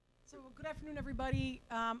So good afternoon, everybody.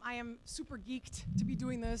 I am super geeked to be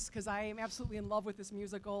doing this because I am absolutely in love with this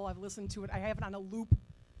musical. I've listened to it. I have it on a loop,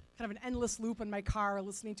 kind of an endless loop in my car,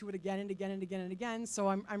 listening to it again and again and again and again. So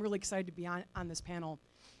I'm really excited to be on this panel.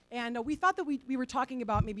 And we thought that we were talking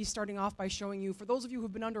about maybe starting off by showing you, for those of you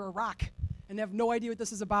who've been under a rock and have no idea what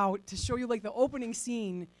this is about, to show you like the opening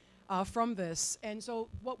scene from this. And so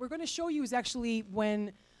what we're going to show you is actually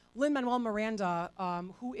when Lin-Manuel Miranda,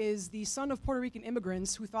 who is the son of Puerto Rican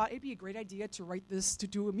immigrants, who thought it'd be a great idea to write this, to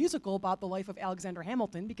do a musical about the life of Alexander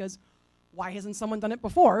Hamilton, because why hasn't someone done it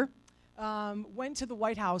before, went to the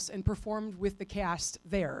White House and performed with the cast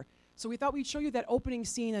there. So we thought we'd show you that opening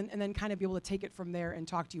scene and then kind of be able to take it from there and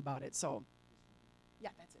talk to you about it. So, yeah,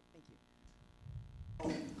 that's it. Thank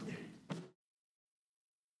you.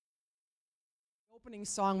 Opening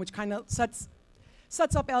song, which kind of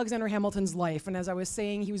sets up Alexander Hamilton's life. And as I was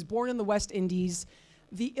saying, he was born in the West Indies,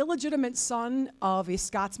 the illegitimate son of a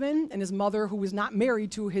Scotsman and his mother, who was not married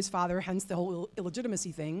to his father, hence the whole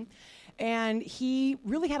illegitimacy thing. And he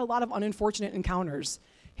really had a lot of unfortunate encounters.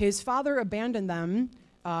 His father abandoned them,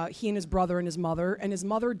 he and his brother and his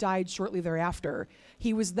mother died shortly thereafter.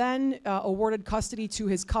 He was then awarded custody to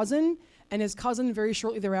his cousin, and his cousin very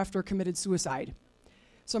shortly thereafter committed suicide.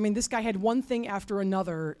 So, I mean, this guy had one thing after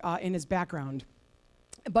another in his background.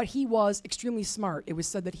 But he was extremely smart. It was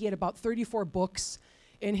said that he had about 34 books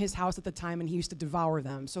in his house at the time, and he used to devour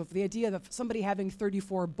them. So if the idea of somebody having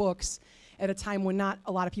 34 books at a time when not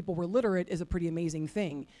a lot of people were literate is a pretty amazing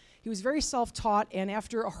thing. He was very self-taught, and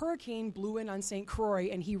after a hurricane blew in on St. Croix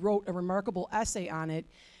and he wrote a remarkable essay on it,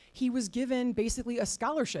 he was given basically a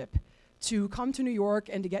scholarship to come to New York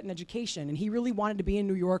and to get an education. And he really wanted to be in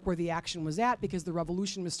New York where the action was at because the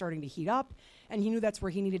revolution was starting to heat up, and he knew that's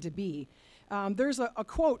where he needed to be. There's a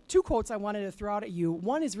quote, two quotes I wanted to throw out at you.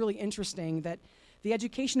 One is really interesting, that the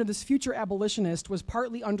education of this future abolitionist was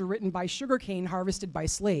partly underwritten by sugarcane harvested by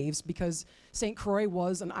slaves, because St. Croix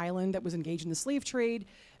was an island that was engaged in the slave trade,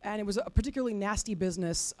 and it was a particularly nasty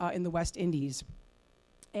business in the West Indies.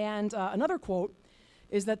 And another quote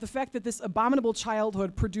is that the fact that this abominable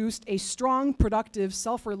childhood produced a strong, productive,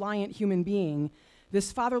 self-reliant human being,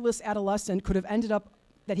 this fatherless adolescent could have ended up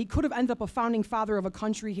a founding father of a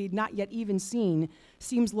country he'd not yet even seen,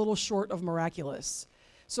 seems little short of miraculous.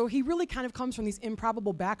 So he really kind of comes from these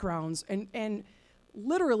improbable backgrounds, and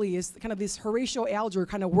literally is kind of this Horatio Alger,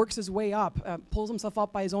 kind of works his way up, pulls himself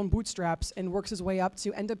up by his own bootstraps and works his way up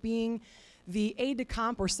to end up being the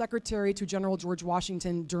aide-de-camp or secretary to General George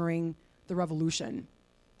Washington during the Revolution.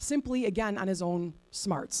 Simply, again, on his own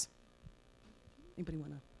smarts. Anybody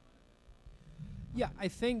want to? Yeah, I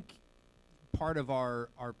think part of our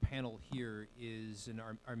panel here is, and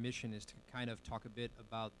our mission is to kind of talk a bit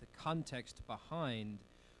about the context behind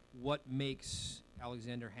what makes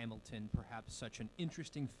Alexander Hamilton perhaps such an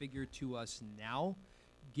interesting figure to us now,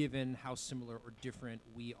 given how similar or different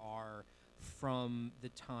we are from the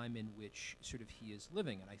time in which sort of he is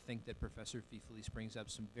living. And I think that Professor Fifelis brings up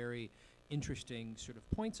some very interesting sort of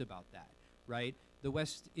points about that, right? The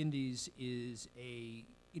West Indies is a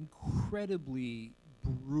incredibly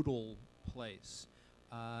brutal place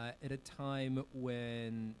at a time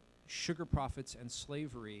when sugar profits and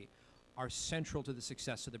slavery are central to the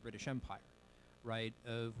success of the British Empire, right?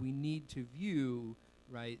 We need to view,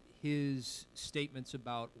 right, his statements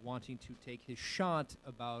about wanting to take his shot,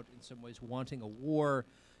 about in some ways wanting a war,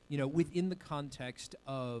 you know, within the context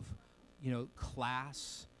of, you know,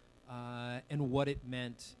 class and what it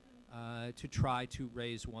meant to try to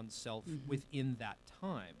raise oneself within that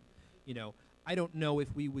time. You know, I don't know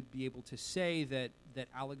if we would be able to say that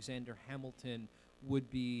Alexander Hamilton would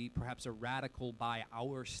be perhaps a radical by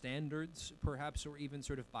our standards, perhaps, or even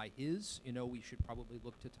sort of by his. You know, we should probably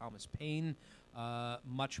look to Thomas Paine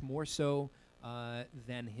much more so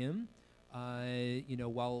than him. You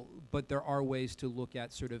know, but there are ways to look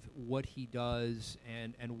at sort of what he does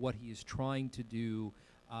and what he is trying to do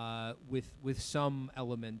with some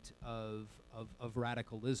element of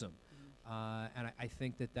radicalism. And I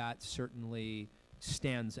think that certainly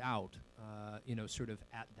stands out, you know, sort of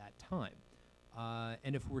at that time.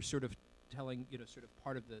 And if we're sort of telling, you know, sort of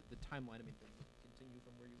part of the timeline, I mean, continue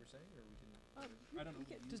from where you were saying, or we can, I don't know.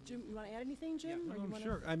 Does Jim, you want to add anything, Jim? Yeah, or you no, wanna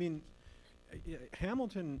sure. I mean,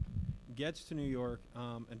 Hamilton gets to New York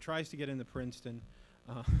and tries to get into Princeton.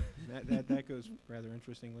 That goes rather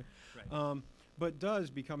interestingly. Right. But does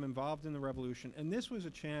become involved in the revolution. And this was a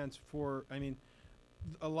chance for, I mean,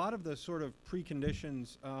 a lot of the sort of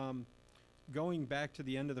preconditions going back to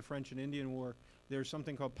the end of the French and Indian War. There's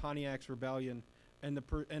something called Pontiac's Rebellion, and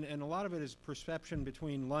and a lot of it is perception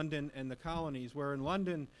between London and the colonies, where in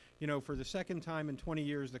London, for the second time in 20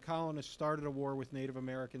 years, the colonists started a war with Native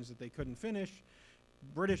Americans that they couldn't finish.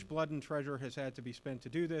 British blood and treasure has had to be spent to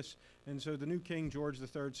do this, and so the new king, George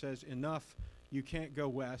III, says, enough, you can't go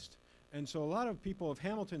west. And so a lot of people of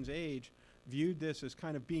Hamilton's age viewed this as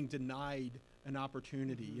kind of being denied an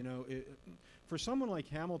opportunity. For someone like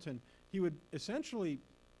Hamilton, he would essentially,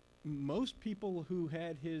 most people who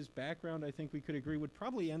had his background, I think we could agree, would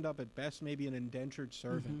probably end up at best maybe an indentured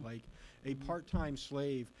servant, like a part-time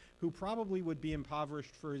slave who probably would be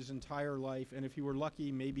impoverished for his entire life, and if he were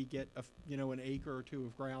lucky, maybe get an acre or two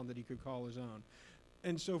of ground that he could call his own.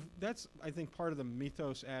 And so that's, I think, part of the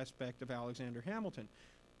mythos aspect of Alexander Hamilton.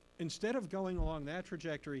 Instead of going along that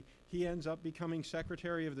trajectory, he ends up becoming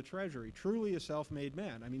Secretary of the Treasury, truly a self-made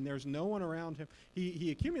man. I mean, there's no one around him.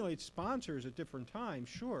 He accumulates sponsors at different times,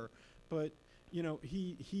 sure, but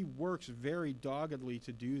he works very doggedly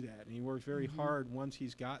to do that, and he works very hard once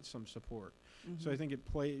he's got some support. So I think it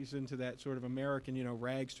plays into that sort of American,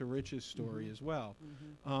 rags to riches story as well.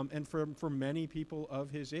 And for many people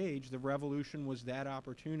of his age, the revolution was that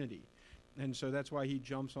opportunity. And so that's why he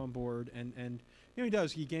jumps on board, and he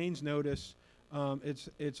does. He gains notice.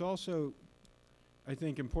 It's also, I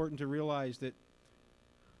think, important to realize that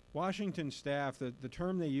Washington's staff, the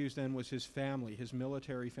term they used then was his family, his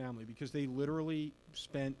military family, because they literally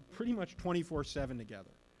spent pretty much 24/7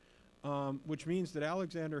 together, which means that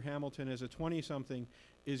Alexander Hamilton, as a 20-something,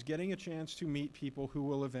 is getting a chance to meet people who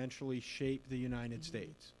will eventually shape the United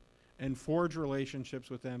States and forge relationships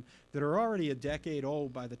with them that are already a decade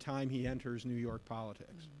old by the time he enters New York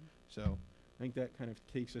politics. So I think that kind of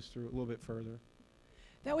takes us through a little bit further.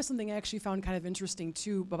 That was something I actually found kind of interesting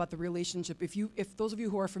too about the relationship. If those of you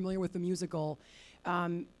who are familiar with the musical,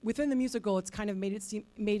 within the musical, it's kind of made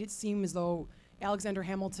it seem as though Alexander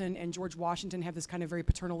Hamilton and George Washington have this kind of very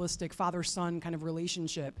paternalistic father-son kind of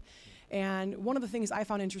relationship. And one of the things I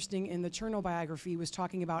found interesting in the Chernow biography was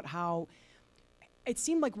talking about how it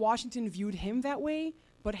seemed like Washington viewed him that way,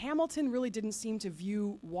 but Hamilton really didn't seem to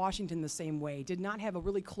view Washington the same way, did not have a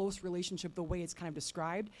really close relationship the way it's kind of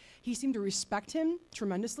described. He seemed to respect him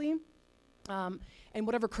tremendously, and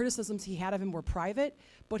whatever criticisms he had of him were private,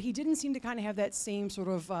 but he didn't seem to kind of have that same sort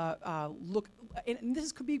of look, and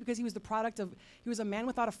this could be because he was he was a man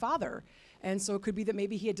without a father, and so it could be that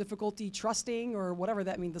maybe he had difficulty trusting or whatever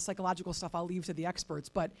that means. The psychological stuff I'll leave to the experts,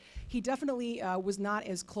 but he definitely was not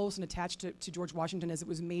as close and attached to George Washington as it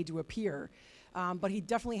was made to appear. But he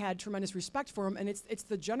definitely had tremendous respect for him, and it's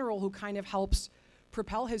the general who kind of helps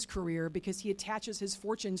propel his career because he attaches his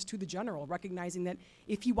fortunes to the general, recognizing that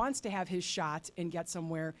if he wants to have his shot and get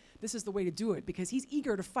somewhere, this is the way to do it because he's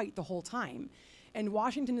eager to fight the whole time. And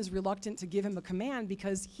Washington is reluctant to give him a command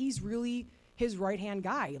because he's really his right-hand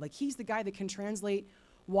guy. Like, he's the guy that can translate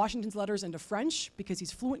Washington's letters into French because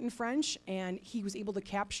he's fluent in French, and he was able to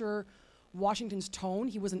capture Washington's tone.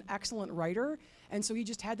 He was an excellent writer, and so he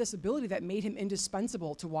just had this ability that made him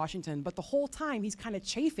indispensable to Washington. But the whole time he's kind of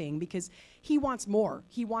chafing because he wants more.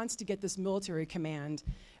 He wants to get this military command,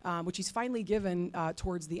 which he's finally given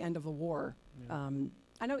towards the end of the war. Yeah.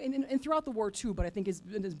 I know, and throughout the war too, but I think his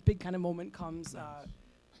big kind of moment comes,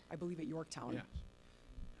 I believe, at Yorktown. Yeah.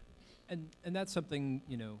 And that's something,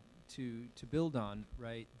 to build on,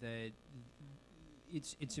 right? That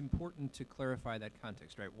it's important to clarify that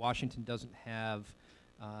context, right? Washington doesn't have,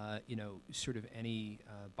 sort of any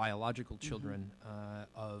biological children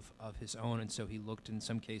of his own, and so he looked in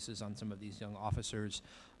some cases on some of these young officers,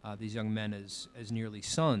 these young men as nearly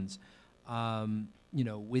sons.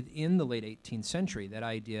 Within the late 18th century, that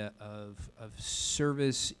idea of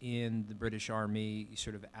service in the British Army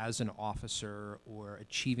sort of as an officer or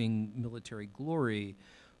achieving military glory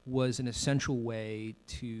was an essential way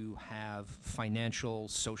to have financial,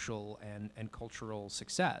 social, and cultural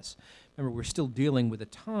success. Remember, we're still dealing with a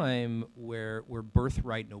time where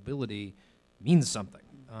birthright nobility means something.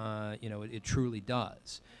 It truly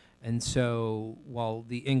does. And so while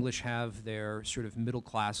the English have their sort of middle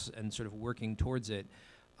class and sort of working towards it,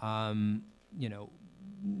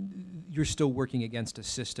 you're still working against a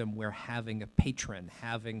system where having a patron,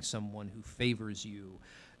 having someone who favors you,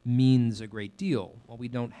 means a great deal. Well, we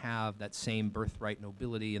don't have that same birthright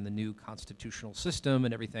nobility in the new constitutional system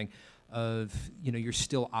and everything of, you're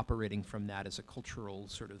still operating from that as a cultural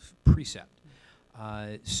sort of precept.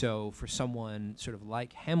 So for someone sort of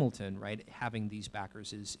like Hamilton, right, having these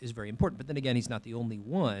backers is very important. But then again, he's not the only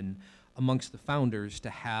one amongst the founders to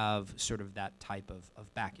have sort of that type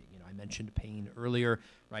of backing. I mentioned Paine earlier,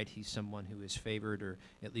 right? He's someone who is favored or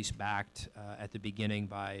at least backed at the beginning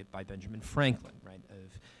by Benjamin Franklin, right?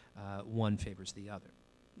 One favors the other.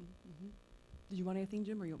 Did you want anything,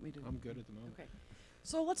 Jim, or you want me to? I'm good at the moment. Okay.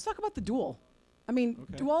 So let's talk about the duel. I mean,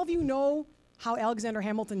 Okay. do all of you know how Alexander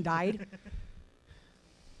Hamilton died?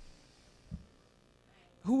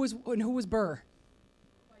 Who was Burr?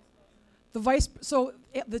 The vice. So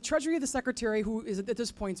the Treasury of the Secretary, who is at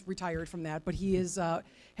this point retired from that, but he is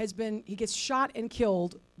he gets shot and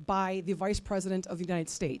killed by the Vice President of the United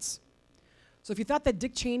States. So if you thought that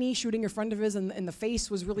Dick Cheney shooting a friend of his in the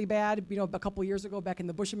face was really bad, a couple years ago back in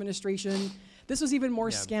the Bush administration, this was even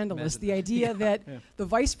more Yeah, scandalous. imagine The idea that Yeah. the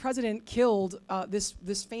Vice President killed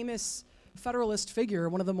this famous Federalist figure,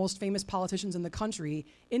 one of the most famous politicians in the country,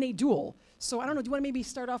 in a duel. So I don't know, do you want to maybe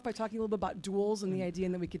start off by talking a little bit about duels and the idea,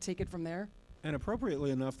 and then we could take it from there? And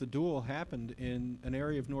appropriately enough, the duel happened in an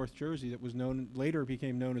area of North Jersey that was later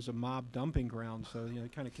became known as a mob dumping ground. So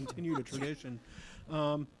kind of continued a tradition.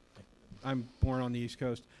 I'm born on the East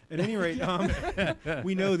Coast. At any rate,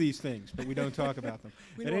 we know these things, but we don't talk about them.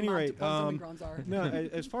 We At know any what rate, dumping grounds are. no,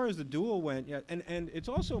 as far as the duel went, yeah, and it's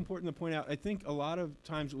also important to point out, I think a lot of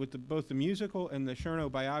times with both the musical and the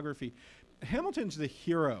Chernow biography, Hamilton's the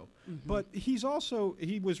hero, but he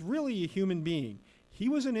was really a human being. He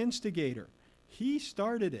was an instigator. He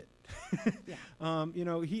started it. Yeah.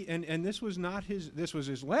 This was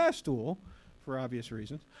his last duel, for obvious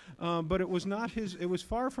reasons, but it was not his. It was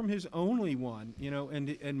far from his only one,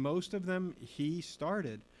 and most of them he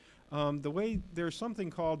started. There's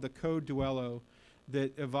something called the Code Duello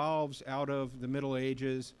that evolves out of the Middle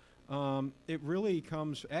Ages. It really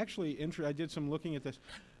comes I did some looking at this.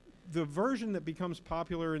 The version that becomes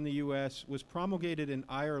popular in the U.S. was promulgated in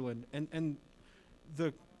Ireland, and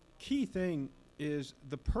the key thing is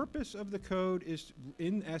the purpose of the code is,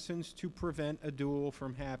 in essence, to prevent a duel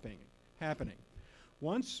from happening.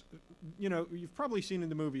 Once, you've probably seen in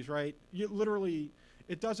the movies, right?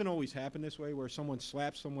 It doesn't always happen this way where someone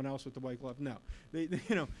slaps someone else with the white glove. No,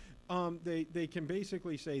 they can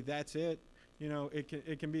basically say that's it.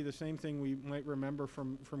 It can be the same thing we might remember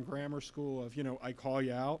from grammar school of, I call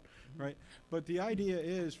you out, right? But the idea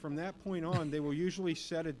is from that point on, they will usually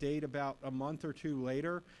set a date about a month or two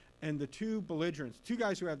later, and the two belligerents, two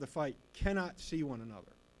guys who have the fight, cannot see one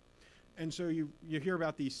another. And so you hear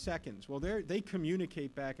about these seconds. Well, they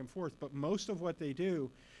communicate back and forth, but most of what they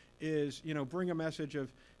do is, bring a message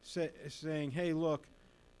of saying, hey, look,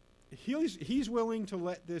 he's willing to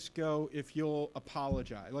let this go if you'll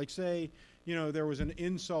apologize. Like, say, there was an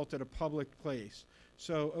insult at a public place.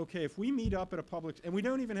 So, okay, if we meet up at a public, and we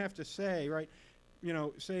don't even have to say, right,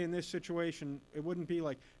 say in this situation, it wouldn't be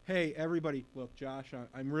like, hey, everybody, look, Josh,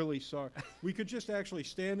 I'm really sorry. We could just actually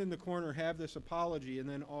stand in the corner, have this apology, and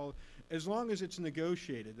then as long as it's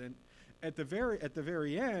negotiated. And at the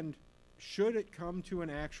very end, should it come to an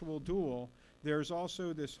actual duel, there's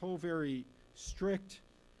also this whole very strict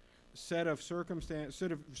set of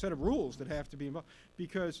set of rules that have to be involved,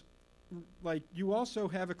 because you also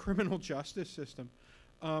have a criminal justice system,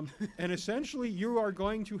 and essentially you are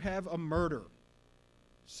going to have a murder.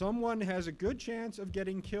 Someone has a good chance of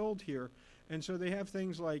getting killed here, and so they have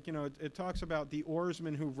things like, it talks about the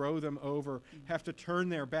oarsmen who row them over have to turn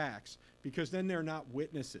their backs because then they're not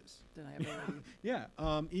witnesses. Yeah,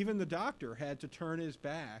 even the doctor had to turn his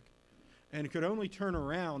back and could only turn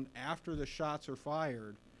around after the shots are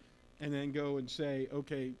fired and then go and say,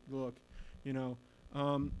 okay, look,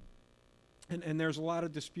 and there's a lot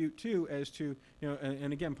of dispute too as to,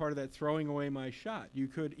 and again, part of that throwing away my shot. You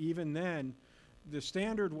could even then, the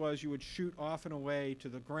standard was you would shoot off and away to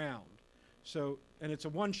the ground. So, and it's a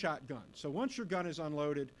one-shot gun. So once your gun is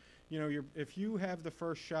unloaded, if you have the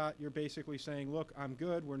first shot, you're basically saying, look, I'm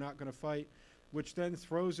good, we're not going to fight, which then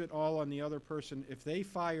throws it all on the other person. If they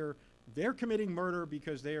fire, they're committing murder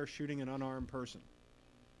because they are shooting an unarmed person.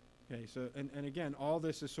 Okay, so, and again, all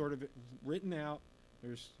this is sort of written out.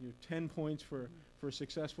 There's 10 points for a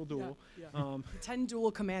successful duel. Yeah. The 10 duel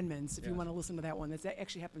commandments, if you want to listen to that one. That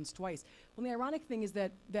actually happens twice. Well, the ironic thing is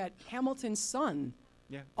that Hamilton's son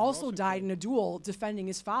also died in a duel defending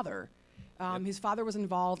his father. His father was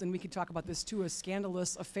involved, and we could talk about this too, a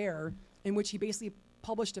scandalous affair in which he basically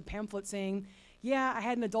published a pamphlet saying, yeah, I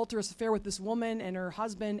had an adulterous affair with this woman, and her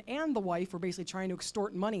husband and the wife were basically trying to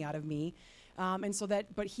extort money out of me.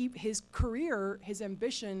 His career, his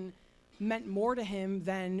ambition meant more to him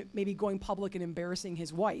than maybe going public and embarrassing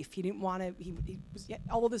his wife. He didn't want to,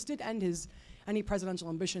 although this did end any presidential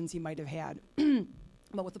ambitions he might have had.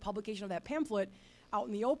 But with the publication of that pamphlet out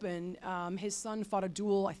in the open, his son fought a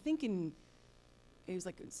duel, I think it was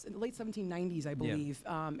like in the late 1790s, I believe,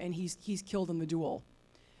 and he's killed in the duel.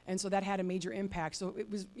 And so that had a major impact. So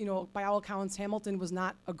it was, by all accounts, Hamilton was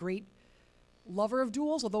not a great lover of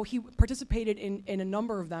duels, although he participated in a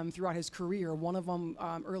number of them throughout his career. One of them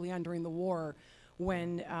early on during the war,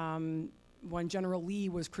 when General Lee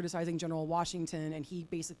was criticizing General Washington, and he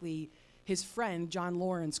basically, his friend John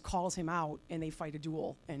Lawrence calls him out, and they fight a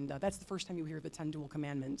duel, and that's the first time you hear the 10 Duel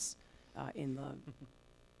Commandments in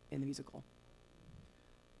the musical.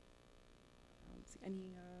 Let's see,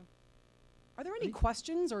 are there any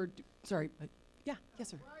questions or sorry? Yeah, yes,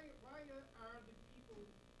 sir. Why are the people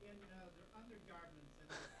in their undergarments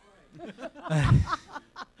in the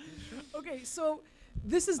play? Okay, so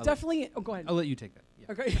this is definitely. Oh, go ahead. I'll let you take that.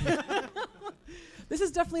 Yeah. Okay. This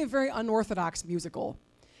is definitely a very unorthodox musical.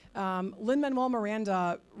 Lin-Manuel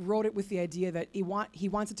Miranda wrote it with the idea that he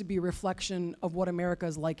wants it to be a reflection of what America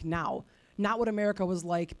is like now, not what America was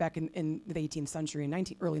like back in the 18th century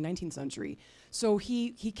and early 19th century. So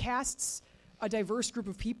he casts a diverse group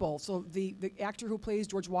of people. So the actor who plays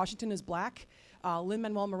George Washington is black.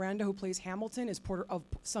 Lin-Manuel Miranda, who plays Hamilton, is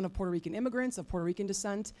son of Puerto Rican immigrants of Puerto Rican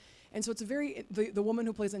descent. And so it's the woman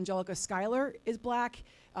who plays Angelica Schuyler is black.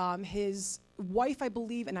 His wife, I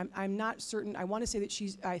believe, and I'm not certain, I want to say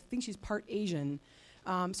that I think she's part Asian.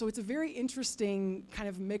 So it's a very interesting kind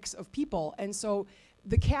of mix of people. And so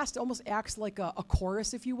the cast almost acts like a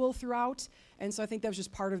chorus, if you will, throughout. And so I think that was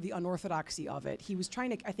just part of the unorthodoxy of it. He was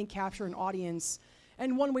trying to, I think, capture an audience.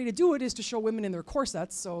 And one way to do it is to show women in their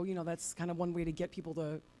corsets. So, that's kind of one way to get people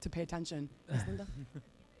to pay attention. Yes, Linda?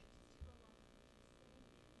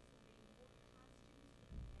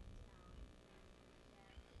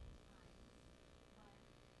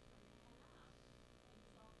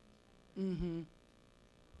 Mm-hmm.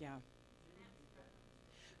 Yeah.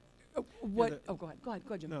 Oh, go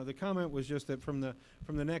ahead, Jim. No, the comment was just that from the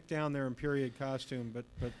neck down, they're in period costume, but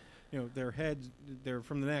their heads, they're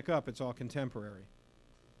from the neck up, it's all contemporary.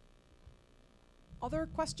 Other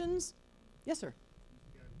questions? Yes, sir.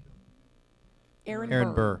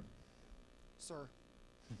 Aaron Burr. Sir.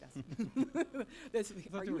 Yes.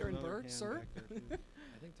 Are you Aaron Burr, sir? I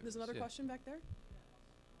think There's another question back there.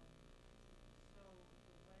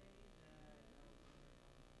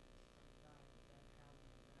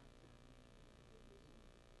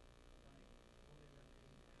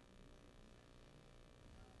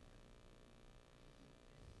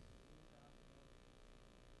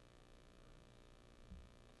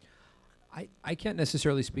 I can't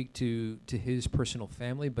necessarily speak to his personal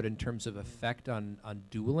family, but in terms of effect on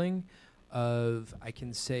dueling, I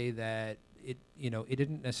can say that it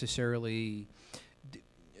didn't necessarily.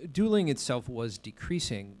 Dueling itself was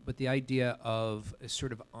decreasing, but the idea of a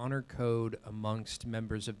sort of honor code amongst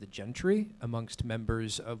members of the gentry, amongst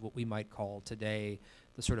members of what we might call today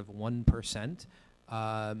the sort of 1%,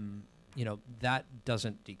 that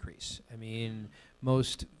doesn't decrease. I mean,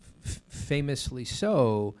 most famously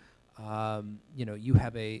so. You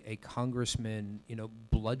have a congressman,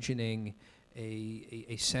 bludgeoning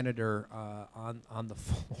a senator on the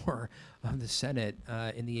floor of the Senate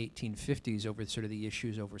in the 1850s over sort of the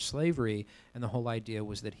issues over slavery, and the whole idea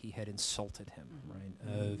was that he had insulted him,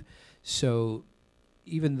 right? So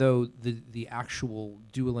even though the actual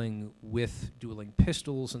dueling with dueling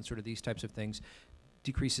pistols and sort of these types of things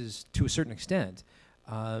decreases to a certain extent,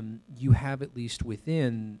 you have at least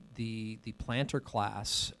within the planter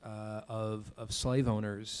class of slave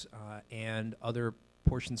owners and other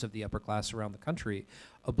portions of the upper class around the country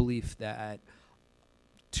a belief that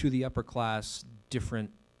to the upper class different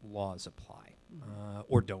laws apply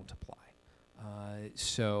or don't apply.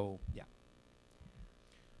 So, yeah.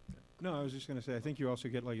 No, I was just going to say, I think you also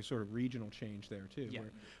get like a sort of regional change there, too, Yeah.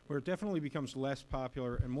 where it definitely becomes less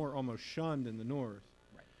popular and more almost shunned in the North.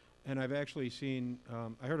 And I've actually seen,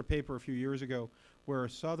 I heard a paper a few years ago where a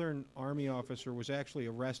Southern Army officer was actually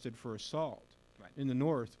arrested for assault in the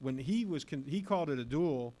North. When he called it a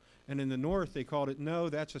duel, and in the North they called it, no,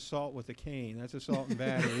 that's assault with a cane. That's assault and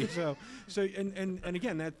battery. And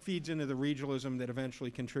again, that feeds into the regionalism that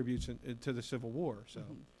eventually contributes to the Civil War. So.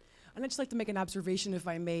 Mm-hmm. And I'd just like to make an observation, if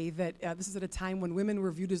I may, that this is at a time when women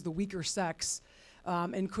were viewed as the weaker sex.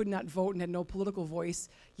 And could not vote and had no political voice,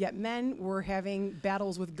 yet men were having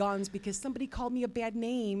battles with guns because somebody called me a bad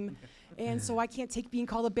name, and so I can't take being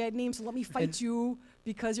called a bad name, so let me fight you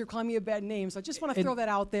because you're calling me a bad name. So I just want to throw that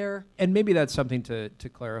out there. And maybe that's something to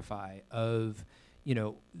clarify of,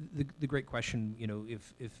 the great question,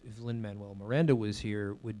 if Lin-Manuel Miranda was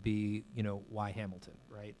here would be, why Hamilton,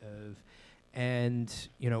 right? And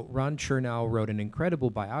Ron Chernow wrote an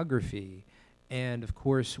incredible biography. And of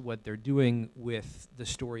course, what they're doing with the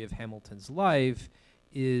story of Hamilton's life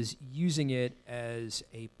is using it as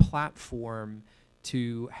a platform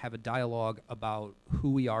to have a dialogue about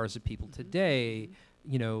who we are as a people today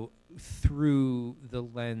through the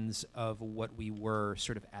lens of what we were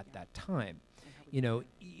sort of at that time.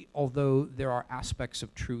 Although there are aspects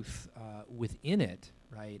of truth within it,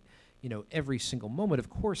 right? Every single moment, of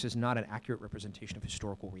course, is not an accurate representation of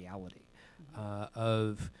historical reality.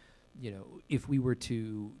 If we were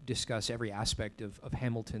to discuss every aspect of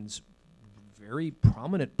Hamilton's very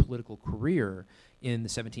prominent political career in the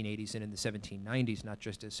 1780s and in the 1790s, not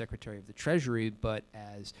just as Secretary of the Treasury, but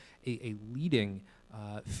as a leading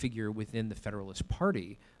figure within the Federalist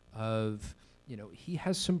Party he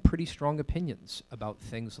has some pretty strong opinions about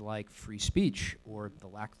things like free speech or the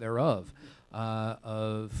lack thereof,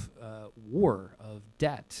 of war, of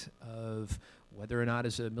debt, of whether or not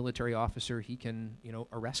as a military officer he can,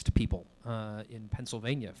 arrest people in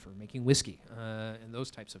Pennsylvania for making whiskey and those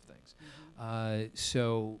types of things.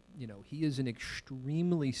 He is an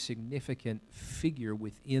extremely significant figure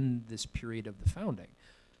within this period of the founding.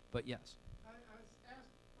 But yes. I was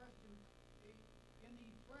asked a question. In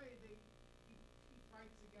the play, he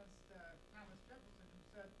fights against Thomas Jefferson, who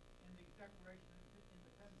said in the Declaration of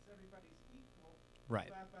Independence everybody's equal.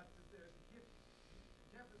 Right. But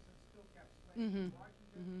Jefferson still kept slaves in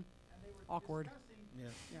Washington, and they were Awkward. discussing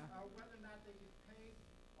Yeah. whether or not they could pay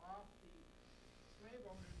off the slave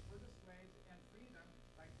owners for the slaves and free them,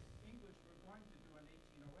 like the English were going to do in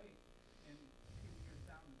 1808 and a few years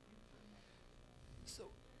down in the future.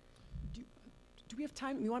 So, do we have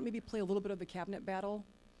time? You want maybe play a little bit of the cabinet battle,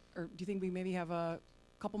 or do you think we maybe have a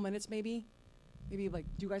couple minutes? Maybe, do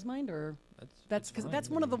you guys mind, or that's because fine. that's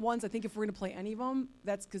one of the ones I think if we're going to play any of them,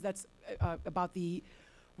 that's because that's about the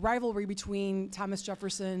rivalry between Thomas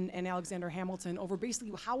Jefferson and Alexander Hamilton over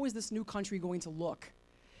basically how is this new country going to look.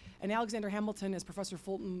 And Alexander Hamilton, as Professor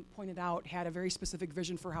Fulton pointed out, had a very specific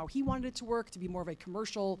vision for how he wanted it to work, to be more of a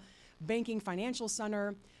commercial, banking, financial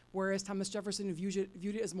center, whereas Thomas Jefferson viewed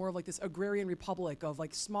it as more of like this agrarian republic of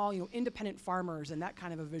like small, independent farmers and that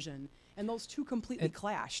kind of a vision. And those two completely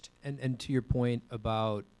clashed. And to your point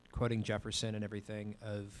about quoting Jefferson and everything,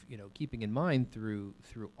 of keeping in mind through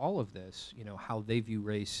all of this, how they view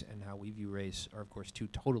race and how we view race are of course two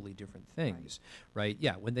totally different things, right?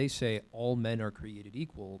 Yeah, when they say all men are created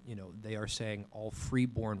equal, they are saying all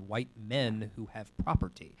freeborn white men who have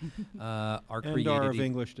property are created And are of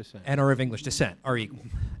English descent. and are of English descent are equal.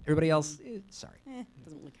 Everybody else, sorry.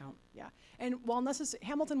 Doesn't really count. Yeah. And while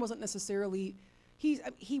Hamilton wasn't necessarily,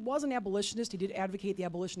 he was an abolitionist. He did advocate the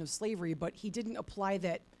abolition of slavery, but he didn't apply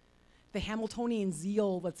the Hamiltonian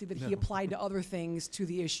zeal, let's say, that he applied to other things to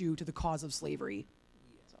the issue, to the cause of slavery.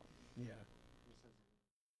 So. Yeah.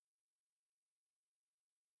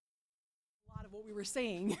 A lot of what we were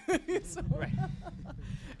saying. So. Right.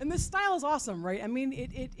 And this style is awesome, right? I mean,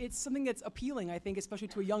 it's something that's appealing, I think, especially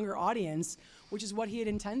to a younger audience, which is what he had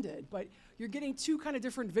intended. But you're getting two kind of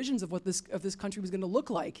different visions of what this country was going to look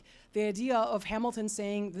like. The idea of Hamilton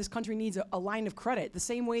saying this country needs a line of credit, the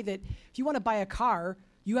same way that if you want to buy a car,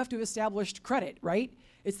 you have to establish credit, right?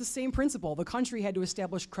 It's the same principle. The country had to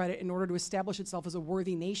establish credit in order to establish itself as a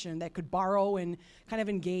worthy nation that could borrow and kind of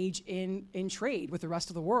engage in trade with the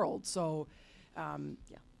rest of the world. So,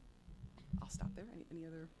 yeah, I'll stop there. Any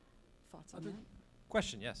other thoughts on that?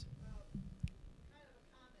 Question, yes. Kind of a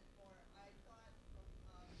comment more. I thought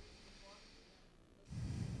from reading the book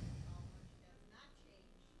and how much has not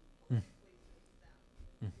changed politically since then.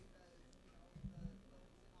 Because,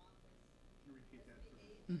 those in office, the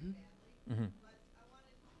age of the family. But I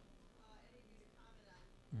wanted any of you to comment on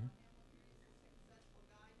Hamilton is a successful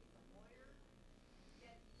guy. He's a lawyer,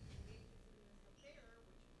 yet he engages in this affair,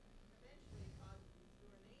 which eventually causes his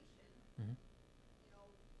ruination.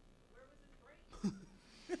 Where was his brain?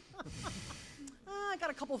 I got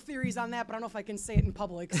a couple theories on that, but I don't know if I can say it in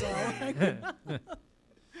public. So, I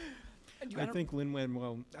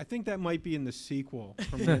think that might be in the sequel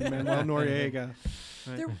from Lin-Manuel Noriega.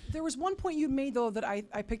 Right. There was one point you made though that I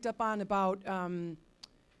picked up on about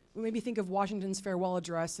made me think of Washington's farewell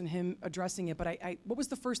address and him addressing it. But what was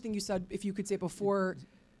the first thing you said, if you could say before?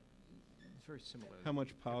 It's very similar. How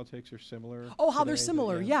much politics are similar? Oh, how they're today,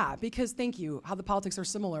 similar. Yeah, because thank you. How the politics are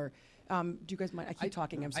similar. Do you guys mind? I keep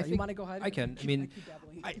talking. I'm sorry. You want to go ahead? I can. I mean, keep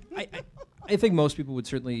babbling. I think most people would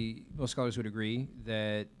certainly, most scholars would agree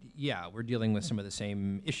that, yeah, we're dealing with some of the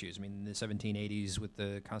same issues. I mean, in the 1780s with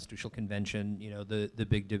the Constitutional Convention, the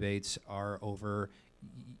big debates are over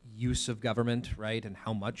use of government, right, and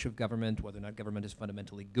how much of government, whether or not government is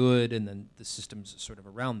fundamentally good, and then the systems sort of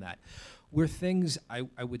around that. Where things, I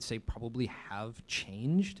would say, probably have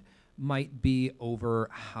changed might be over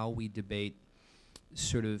how we debate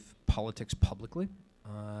sort of politics publicly,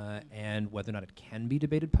 and whether or not it can be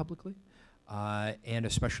debated publicly. and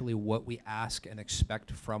especially what we ask and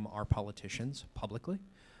expect from our politicians publicly.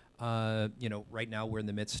 Right now we're in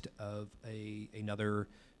the midst of another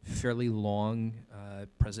fairly long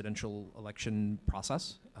presidential election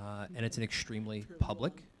process, and it's an extremely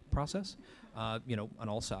public process, on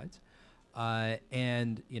all sides.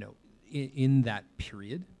 In that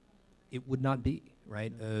period, it would not be,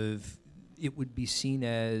 right? It would be seen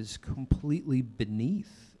as completely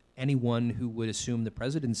beneath anyone who would assume the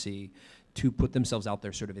presidency to put themselves out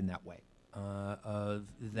there sort of in that way, of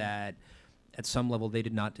that at some level they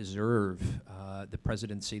did not deserve the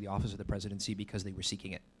presidency, the office of the presidency, because they were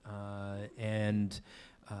seeking it.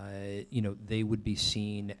 They would be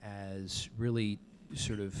seen as really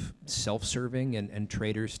sort of self-serving and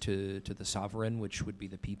traitors to the sovereign, which would be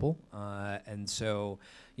the people. I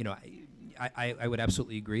would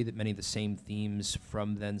absolutely agree that many of the same themes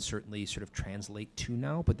from then certainly sort of translate to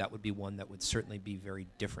now, but that would be one that would certainly be very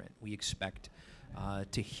different. We expect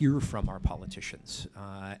to hear from our politicians,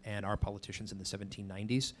 and our politicians in the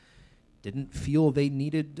 1790s didn't feel they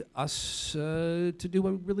needed us to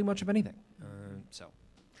do really much of anything.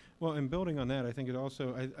 Well, and building on that, I think it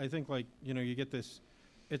also, I think you get this,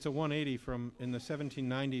 it's a 180 from, in the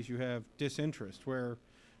 1790s you have disinterest, where,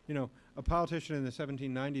 a politician in the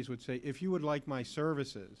 1790s would say, if you would like my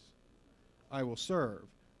services, I will serve.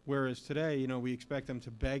 Whereas today, we expect them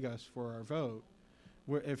to beg us for our vote.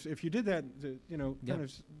 Where if you did that, kind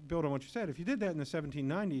of build on what you said, if you did that in the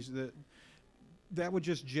 1790s, that would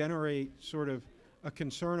just generate sort of a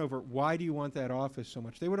concern over why do you want that office so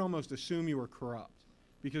much? They would almost assume you were corrupt.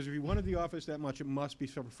 Because if you wanted the office that much, it must be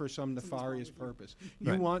for some nefarious purpose.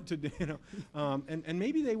 You want to, and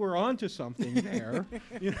maybe they were onto something there.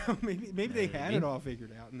 Maybe they had it all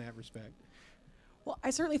figured out in that respect. Well,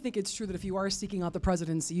 I certainly think it's true that if you are seeking out the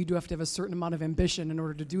presidency, you do have to have a certain amount of ambition in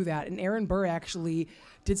order to do that. And Aaron Burr actually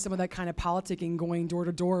did some of that kind of politicking, going door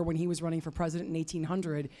to door when he was running for president in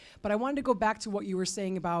 1800. But I wanted to go back to what you were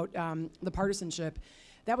saying about the partisanship.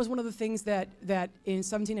 That was one of the things that in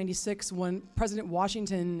 1796, when President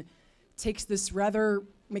Washington makes this rather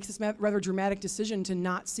dramatic decision to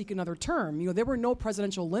not seek another term. There were no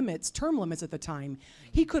presidential term limits at the time.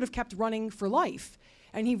 He could have kept running for life,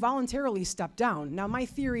 and he voluntarily stepped down. Now, my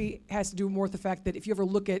theory has to do more with the fact that if you ever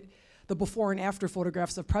look at the before and after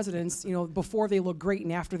photographs of presidents, before they look great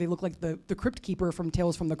and after they look like the crypt keeper from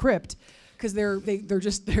Tales from the Crypt, because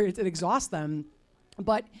it exhausts them.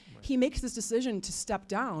 But he makes this decision to step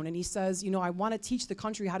down, and he says, I want to teach the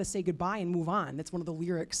country how to say goodbye and move on. That's one of the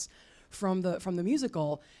lyrics from the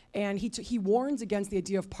musical. And he warns against the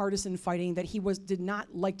idea of partisan fighting that he did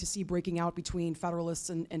not like to see breaking out between Federalists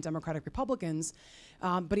and Democratic Republicans.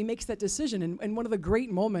 But he makes that decision. And one of the great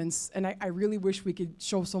moments, and I really wish we could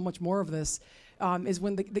show so much more of this, is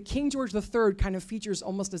when the King George III kind of features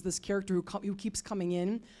almost as this character who keeps coming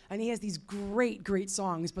in, and he has these great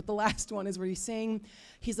songs, but the last one is where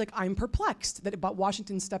he's like, I'm perplexed about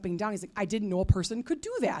Washington stepping down. He's like, I didn't know a person could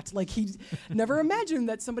do that. Like, he never imagined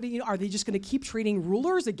that somebody, are they just gonna keep trading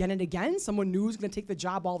rulers again and again? Someone new is gonna take the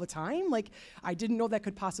job all the time? Like, I didn't know that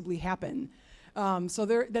could possibly happen.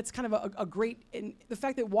 That's kind of a great, and the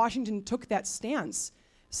fact that Washington took that stance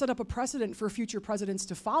set up a precedent for future presidents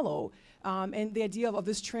to follow, and the idea of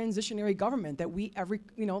this transitionary government that every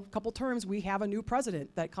couple terms we have a new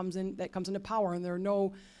president that comes into power, and there are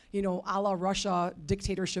no a la Russia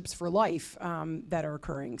dictatorships for life that are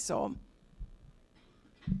occurring. So,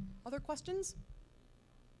 other questions?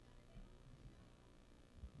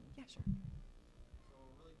 Yeah, sure. So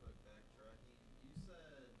really quick backtracking, you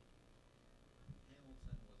said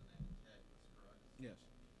Hamilton was an antagonist, correct? Yes.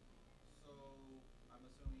 So I'm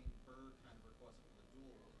assuming Burr kind of requested the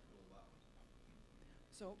duel was the duel about.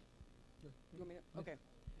 So, you want me to? Okay.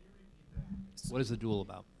 What is the duel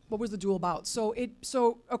about? What was the duel about?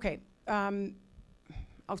 Okay.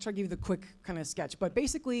 I'll try to give you the quick kind of sketch, but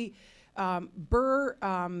basically, Burr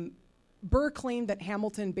claimed that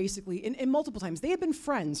Hamilton basically, in multiple times, they had been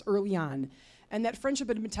friends early on, and that friendship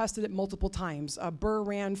had been tested at multiple times. Burr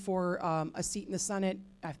ran for a seat in the Senate,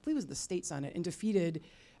 I believe it was the state Senate, and defeated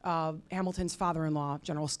Hamilton's father-in-law,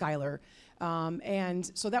 General Schuyler.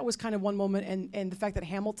 And so that was kind of one moment, and the fact that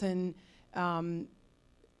Hamilton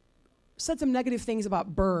said some negative things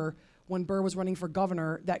about Burr when Burr was running for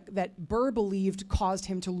governor that Burr believed caused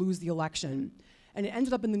him to lose the election. And it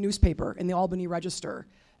ended up in the newspaper, in the Albany Register.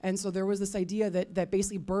 And so there was this idea that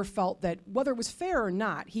basically Burr felt that, whether it was fair or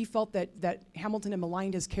not, he felt that Hamilton had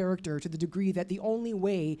maligned his character to the degree that the only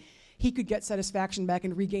way he could get satisfaction back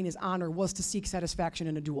and regain his honor was to seek satisfaction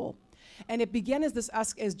in a duel. And it began as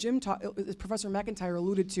as as Professor McIntyre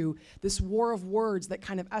alluded to, this war of words that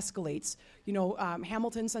kind of escalates. You know,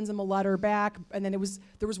 Hamilton sends him a letter back, and then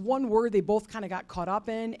there was one word they both kind of got caught up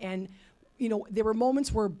in, and you know, there were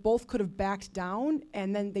moments where both could have backed down,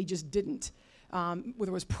 and then they just didn't. Whether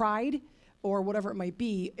it was pride or whatever it might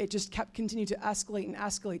be, it just continued to escalate and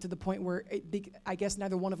escalate to the point where I guess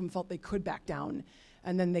neither one of them felt they could back down.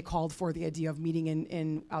 And then they called for the idea of meeting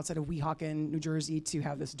in outside of Weehawken, New Jersey, to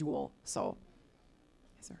have this duel. So,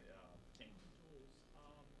 yes, sir.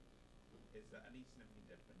 Is there any significant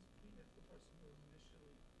difference between if the person who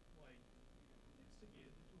initially instigated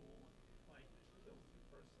the duel killed the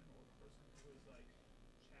person, or the person who was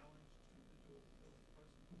challenged to the duel killed the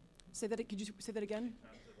person? Could you say that again? In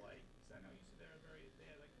terms of 'cause I know you said they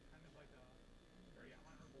had kind of a very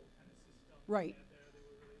honorable kind of system. Right. They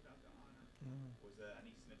were really about the honor. Was there any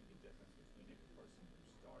significant difference between if the person who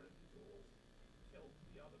started the duel killed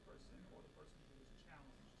the other person, or the person who was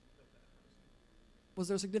challenged killed that person? Was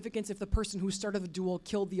there significance if the person who started the duel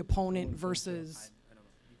killed the opponent versus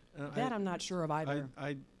that? I'm not sure of either.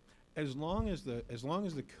 As long as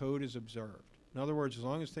the code is observed, in other words, as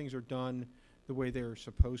long as things are done the way they're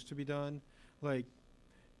supposed to be done, like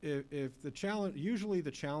if the usually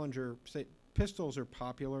the challenger, say pistols are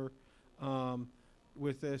popular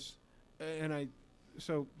with this, and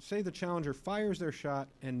so say the challenger fires their shot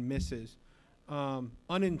and misses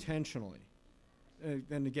unintentionally,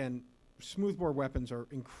 and again, smoothbore weapons are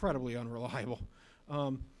incredibly unreliable.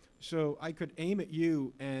 So I could aim at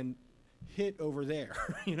you and hit over there,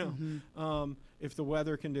 you know, if the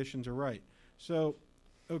weather conditions are right. So,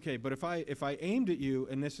 okay, but if I aimed at you,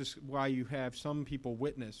 and this is why you have some people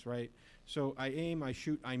witness, right? So I aim, I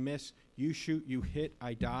shoot, I miss, you shoot, you hit,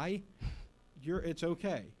 I die. It's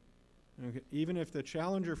okay. Okay. Even if the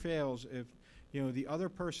challenger fails, if you know the other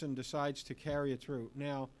person decides to carry it through.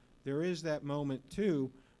 Now there is that moment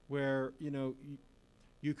too, where you know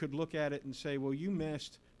you could look at it and say, well, you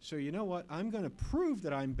missed. So you know what? I'm going to prove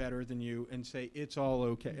that I'm better than you and say it's all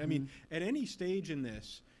okay. I mean, at any stage in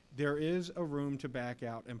this, there is a room to back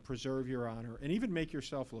out and preserve your honor and even make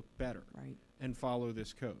yourself look better and follow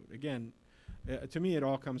this code. Again, to me, it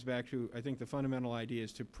all comes back to, I think the fundamental idea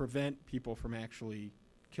is to prevent people from actually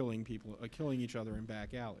killing each other in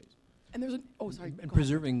back alleys. And there's and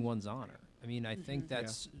preserving one's honor. I mean, I think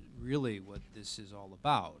that's really what this is all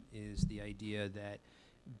about, is the idea that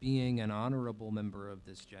being an honorable member of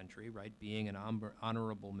this gentry, right, being an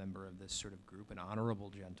honorable member of this sort of group, an honorable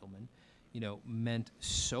gentleman, you know, meant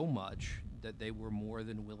so much that they were more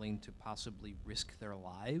than willing to possibly risk their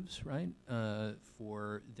lives, right,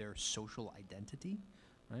 for their social identity,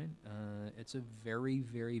 right? It's a very,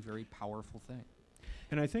 very, very powerful thing.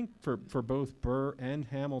 And I think for both Burr and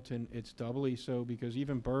Hamilton, it's doubly so, because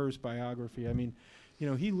even Burr's biography, I mean, you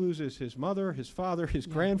know, he loses his mother, his father, his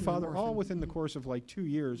grandfather, all within the course of like 2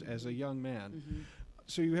 years as a young man.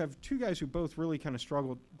 So you have two guys who both really kind of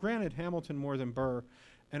struggled. Granted, Hamilton more than Burr,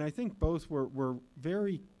 and I think both were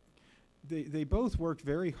very, they both worked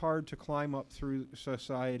very hard to climb up through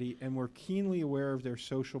society and were keenly aware of their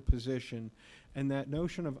social position. And that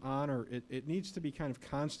notion of honor, it needs to be kind of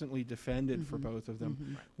constantly defended for both of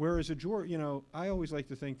them. Whereas you know, I always like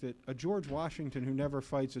to think that a George Washington who never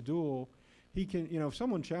fights a duel, he can, you know, if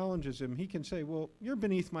someone challenges him, he can say, well, you're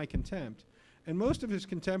beneath my contempt. And most of his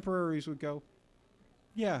contemporaries would go,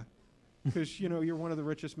 yeah, because, you know, you're one of the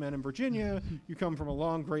richest men in Virginia, you come from a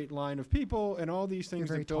long, great line of people, and all these things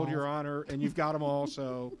that build your honor, and you've got them all,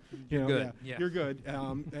 so, you know, good. You're good.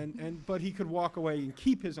 But he could walk away and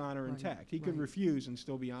keep his honor intact. He could refuse and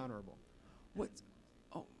still be honorable.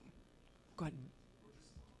 Oh, go ahead. We're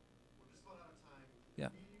just about out of time. Yeah.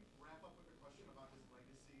 Can we wrap up with a question about his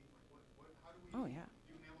legacy? Like, how do we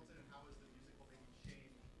view Hamilton, and how has the musical maybe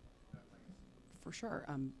changed that legacy? For sure.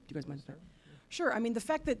 Do you guys mind? Sure. I mean, the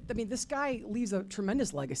fact that, this guy leaves a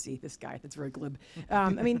tremendous legacy, this guy, that's very glib. I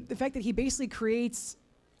mean, the fact that he basically creates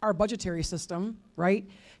our budgetary system, right?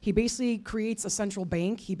 He basically creates a central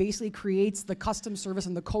bank. He basically creates the Customs Service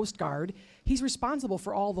and the Coast Guard. He's responsible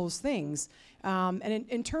for all those things. And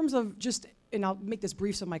in terms of just, and I'll make this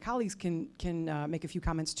brief so my colleagues can make a few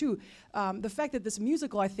comments too, the fact that this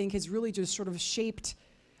musical, I think, has really just sort of shaped,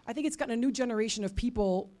 I think it's gotten a new generation of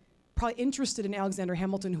people probably interested in Alexander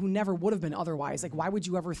Hamilton who never would have been otherwise. Like, why would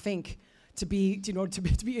you ever think to be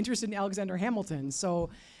interested in Alexander Hamilton? So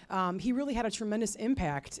he really had a tremendous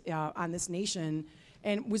impact on this nation,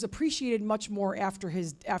 and was appreciated much more after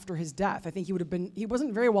his death. I think he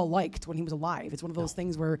wasn't very well liked when he was alive. It's one of those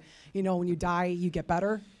things where, you know, when you die, you get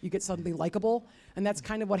better, you get suddenly likable, and that's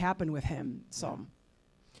kind of what happened with him. So.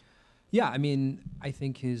 Yeah, I mean, I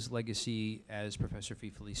think his legacy, as Professor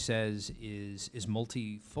Fifoli says, is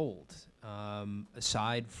multifold.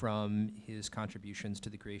 Aside from his contributions to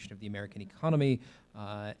the creation of the American economy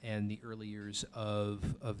and the early years of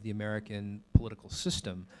the American political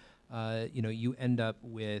system, you end up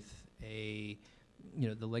with the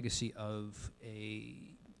legacy of a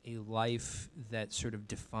life that sort of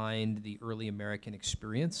defined the early American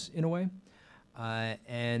experience in a way.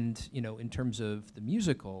 And, in terms of the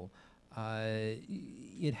musical,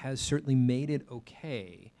 it has certainly made it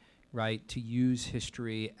okay, right, to use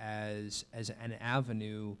history as an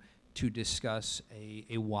avenue to discuss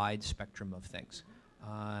a wide spectrum of things.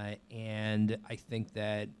 And I think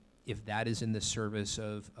that if that is in the service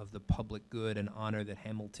of the public good and honor that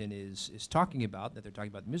Hamilton is talking about, that they're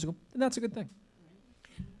talking about the musical, then that's a good thing.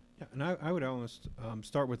 Yeah, and I would almost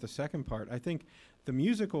start with the second part. I think the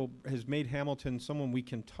musical has made Hamilton someone we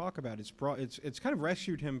can talk about. It's kind of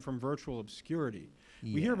rescued him from virtual obscurity.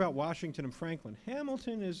 Yeah. We hear about Washington and Franklin.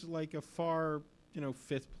 Hamilton is like a far,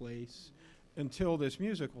 fifth place until this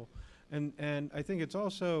musical. And I think it's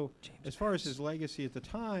also, James as far as Madison. his legacy at the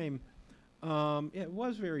time, it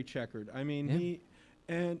was very checkered. I mean,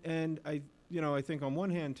 Yeah. I think on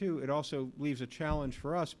one hand too, it also leaves a challenge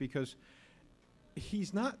for us because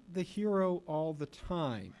he's not the hero all the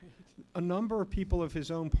time. A number of people of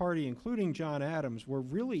his own party, including John Adams, were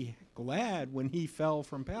really glad when he fell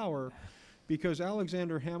from power because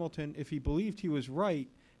Alexander Hamilton, if he believed he was right,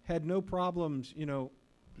 had no problems,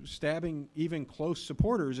 stabbing even close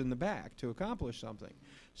supporters in the back to accomplish something.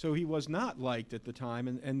 So he was not liked at the time,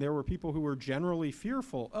 and there were people who were generally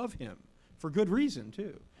fearful of him for good reason,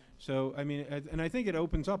 too. So, I mean, and I think it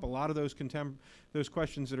opens up a lot of those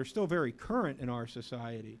questions that are still very current in our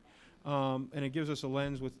society. And it gives us a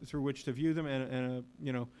lens through which to view them and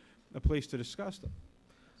a place to discuss them.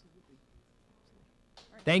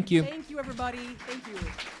 Thank you. Thank you, everybody. Thank you.